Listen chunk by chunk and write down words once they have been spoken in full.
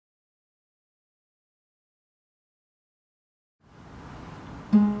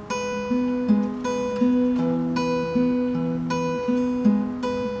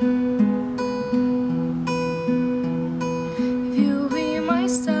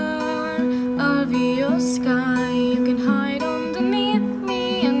of your sky. You can hide underneath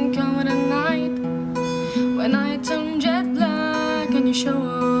me and come at night. When I turn jet black and you show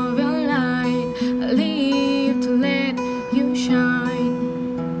off your light, I live to let you shine.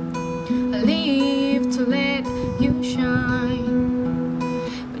 I live to let you shine.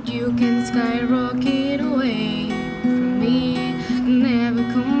 But you can skyrocket away from me and never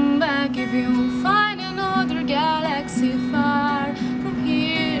come back if you find another galaxy far from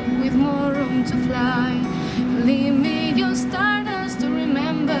here with more room to fly. Leave me your stardust to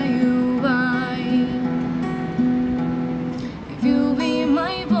remember you by. If you be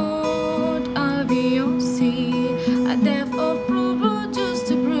my boat, I'll be your sea. A depth of blue just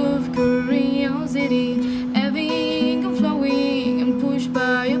to prove curiosity, ebbing and flowing and pushed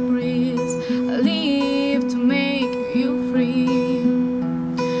by a breeze. I live to make you free.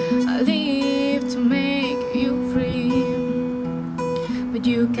 I live to make you free. But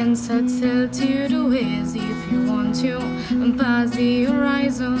you can set sail to the west if you want to, and past the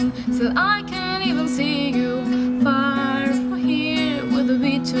horizon. Still I can't even see you far from here with the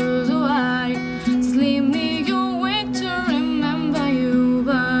beaches so wide. Just leave me your way to remember you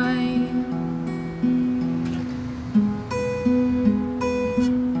by.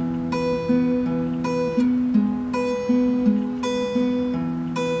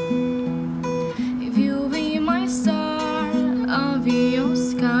 If you be my star, I'll be your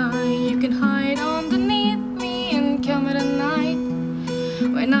sky. You can hide underneath me and come at night.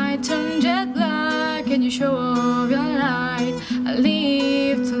 When I turn jet black and you show off your light, I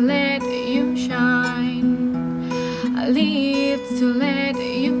live to let you shine. I live to let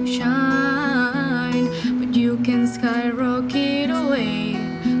you shine. But you can skyrocket away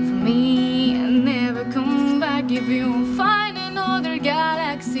from me and never come back if you find another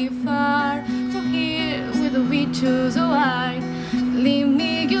galaxy far from here with the beaches so wide. Leave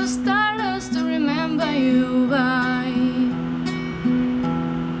me your stardust to remember you